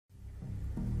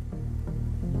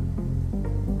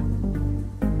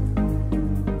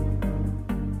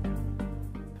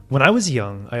When I was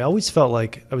young, I always felt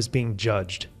like I was being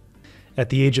judged. At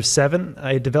the age of 7,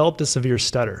 I had developed a severe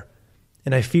stutter,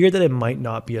 and I feared that I might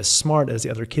not be as smart as the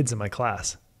other kids in my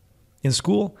class. In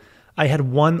school, I had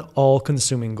one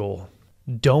all-consuming goal: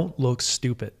 don't look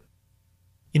stupid.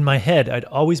 In my head, I'd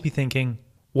always be thinking,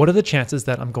 what are the chances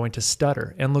that I'm going to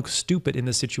stutter and look stupid in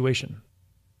this situation?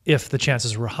 If the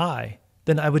chances were high,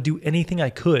 then I would do anything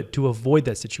I could to avoid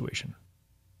that situation.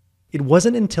 It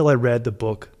wasn't until I read the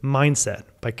book Mindset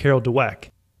by Dweck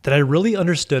that I really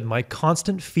understood my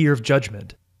constant fear of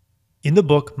judgment. In the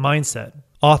book Mindset,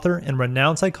 author and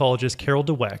renowned psychologist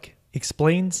Dweck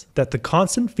explains that the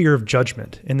constant fear of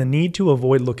judgment and the need to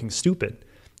avoid looking stupid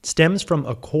stems from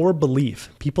a core belief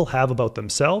people have about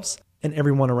themselves and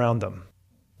everyone around them.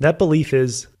 That belief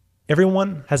is,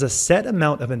 everyone has a set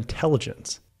amount of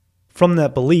intelligence. From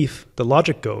that belief, the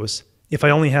logic goes, if I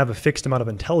only have a fixed amount of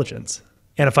intelligence,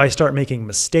 and if I start making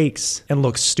mistakes and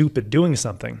look stupid doing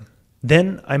something,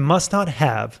 then I must not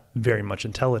have very much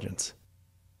intelligence.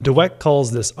 Dweck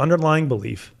calls this underlying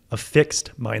belief a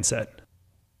fixed mindset.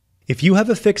 If you have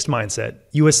a fixed mindset,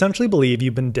 you essentially believe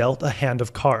you've been dealt a hand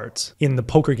of cards in the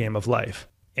poker game of life,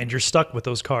 and you're stuck with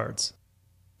those cards.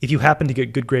 If you happen to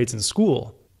get good grades in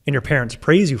school, and your parents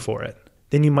praise you for it,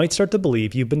 then you might start to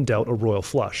believe you've been dealt a royal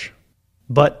flush.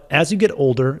 But as you get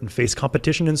older and face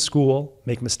competition in school,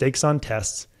 make mistakes on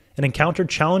tests, and encounter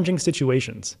challenging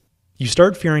situations, you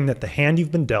start fearing that the hand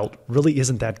you've been dealt really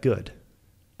isn't that good.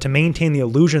 To maintain the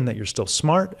illusion that you're still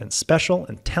smart and special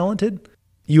and talented,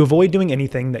 you avoid doing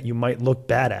anything that you might look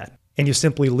bad at, and you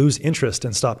simply lose interest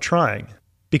and stop trying.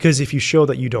 Because if you show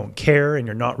that you don't care and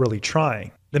you're not really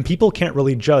trying, then people can't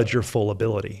really judge your full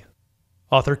ability.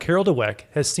 Author Dweck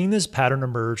has seen this pattern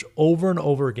emerge over and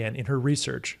over again in her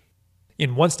research.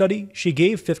 In one study, she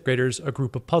gave 5th graders a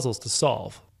group of puzzles to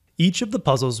solve. Each of the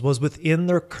puzzles was within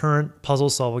their current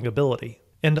puzzle-solving ability,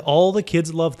 and all the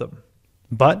kids loved them.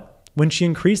 But when she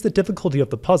increased the difficulty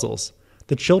of the puzzles,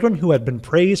 the children who had been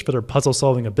praised for their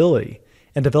puzzle-solving ability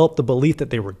and developed the belief that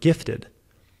they were gifted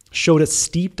showed a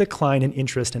steep decline in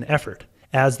interest and effort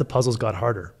as the puzzles got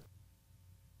harder.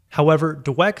 However,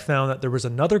 Dweck found that there was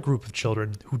another group of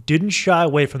children who didn't shy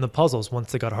away from the puzzles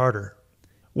once they got harder.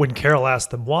 When Carol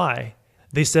asked them why,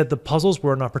 they said the puzzles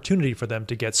were an opportunity for them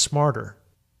to get smarter.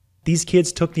 These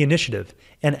kids took the initiative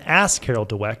and asked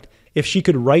Dweck if she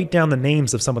could write down the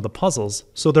names of some of the puzzles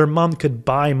so their mom could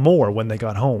buy more when they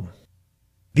got home.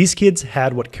 These kids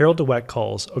had what Dweck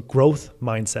calls a growth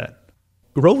mindset.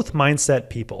 Growth mindset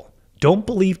people don't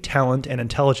believe talent and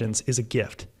intelligence is a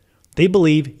gift. They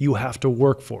believe you have to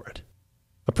work for it.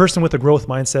 A person with a growth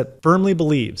mindset firmly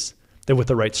believes that with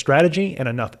the right strategy and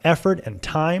enough effort and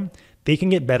time, they can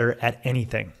get better at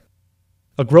anything.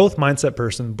 A growth mindset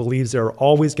person believes they're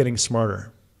always getting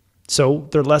smarter, so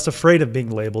they're less afraid of being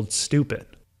labeled stupid.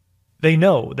 They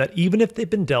know that even if they've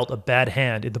been dealt a bad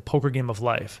hand in the poker game of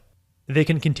life, they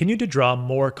can continue to draw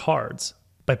more cards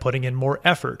by putting in more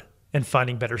effort and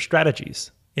finding better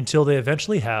strategies until they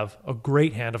eventually have a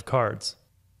great hand of cards.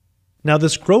 Now,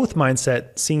 this growth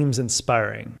mindset seems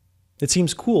inspiring. It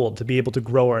seems cool to be able to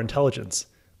grow our intelligence,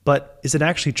 but is it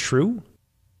actually true?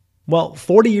 Well,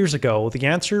 40 years ago, the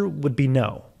answer would be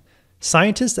no.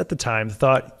 Scientists at the time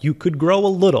thought you could grow a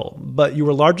little, but you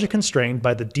were largely constrained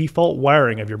by the default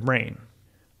wiring of your brain.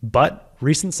 But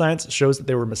recent science shows that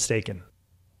they were mistaken.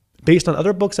 Based on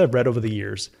other books I've read over the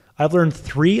years, I've learned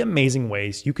 3 amazing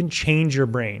ways you can change your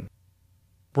brain.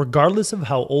 Regardless of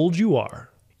how old you are,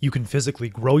 you can physically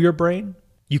grow your brain,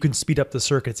 you can speed up the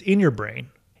circuits in your brain,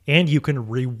 and you can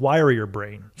rewire your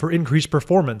brain for increased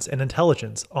performance and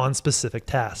intelligence on specific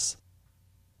tasks.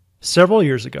 Several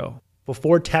years ago,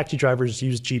 before taxi drivers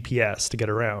used GPS to get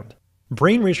around,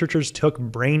 brain researchers took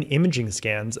brain imaging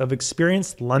scans of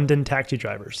experienced London taxi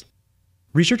drivers.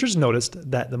 Researchers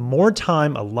noticed that the more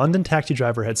time a London taxi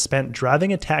driver had spent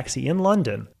driving a taxi in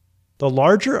London, the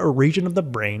larger a region of the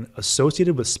brain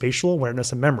associated with spatial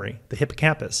awareness and memory, the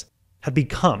hippocampus, had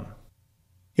become.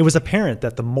 It was apparent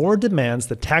that the more demands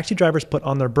the taxi drivers put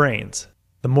on their brains,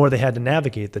 the more they had to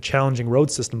navigate the challenging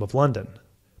road system of London,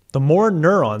 the more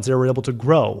neurons they were able to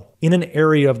grow in an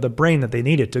area of the brain that they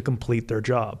needed to complete their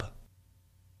job.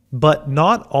 But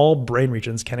not all brain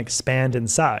regions can expand in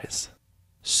size.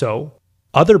 So,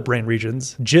 other brain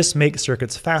regions just make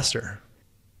circuits faster.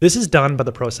 This is done by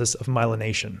the process of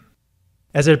myelination.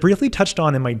 As I briefly touched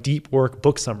on in my deep work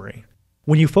book summary,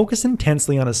 when you focus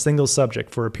intensely on a single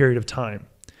subject for a period of time,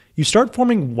 you start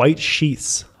forming white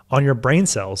sheaths on your brain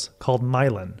cells called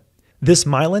myelin. This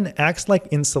myelin acts like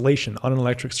insulation on an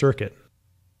electric circuit.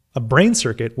 A brain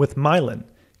circuit with myelin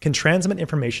can transmit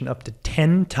information up to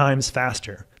 10 times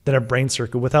faster than a brain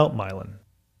circuit without myelin.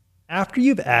 After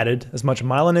you've added as much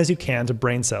myelin as you can to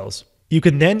brain cells, you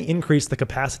can then increase the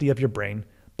capacity of your brain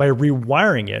by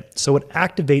rewiring it so it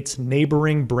activates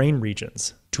neighboring brain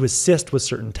regions to assist with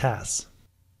certain tasks.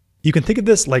 You can think of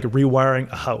this like rewiring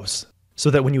a house,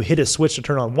 so that when you hit a switch to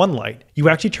turn on one light, you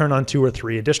actually turn on 2 or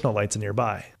 3 additional lights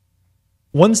nearby.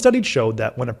 One study showed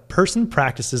that when a person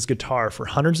practices guitar for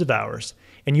hundreds of hours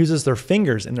and uses their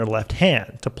fingers in their left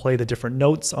hand to play the different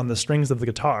notes on the strings of the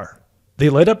guitar, they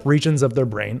light up regions of their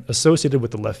brain associated with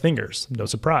the left fingers, no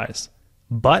surprise.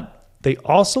 But they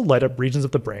also light up regions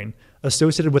of the brain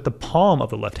associated with the palm of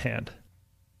the left hand.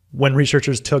 When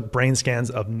researchers took brain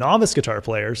scans of novice guitar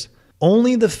players,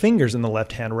 only the fingers in the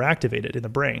left hand were activated in the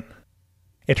brain.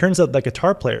 It turns out that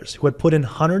guitar players who had put in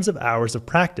hundreds of hours of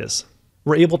practice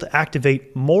were able to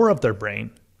activate more of their brain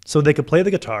so they could play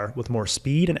the guitar with more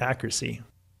speed and accuracy.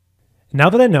 Now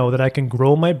that I know that I can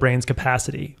grow my brain's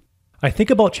capacity, I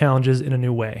think about challenges in a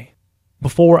new way.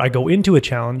 Before I go into a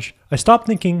challenge, I stop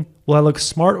thinking, will I look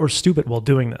smart or stupid while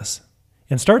doing this?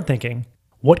 And start thinking,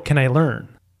 what can I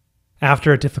learn?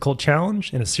 After a difficult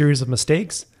challenge and a series of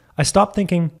mistakes, I stop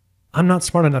thinking, I'm not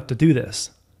smart enough to do this,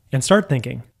 and start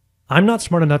thinking, I'm not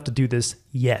smart enough to do this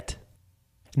yet.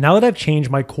 Now that I've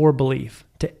changed my core belief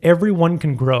to everyone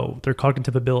can grow their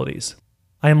cognitive abilities,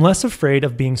 I am less afraid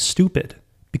of being stupid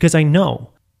because I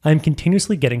know I am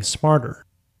continuously getting smarter.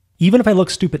 Even if I look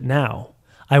stupid now,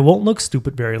 I won't look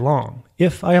stupid very long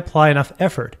if I apply enough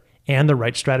effort and the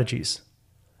right strategies.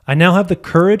 I now have the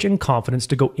courage and confidence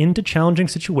to go into challenging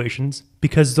situations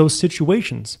because those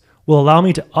situations will allow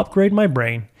me to upgrade my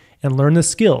brain and learn the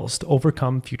skills to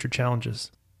overcome future challenges.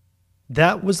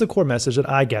 That was the core message that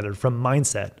I gathered from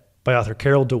Mindset by author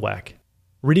Dweck.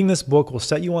 Reading this book will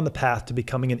set you on the path to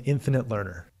becoming an infinite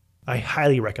learner. I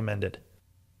highly recommend it.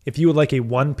 If you would like a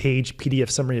one-page PDF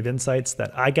summary of insights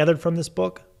that I gathered from this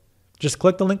book, just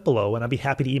click the link below and I'll be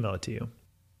happy to email it to you.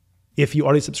 If you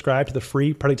already subscribe to the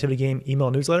free Productivity Game email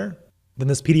newsletter, then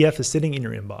this PDF is sitting in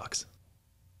your inbox.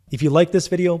 If you like this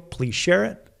video, please share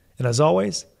it. And as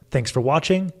always, thanks for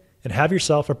watching and have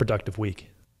yourself a productive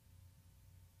week.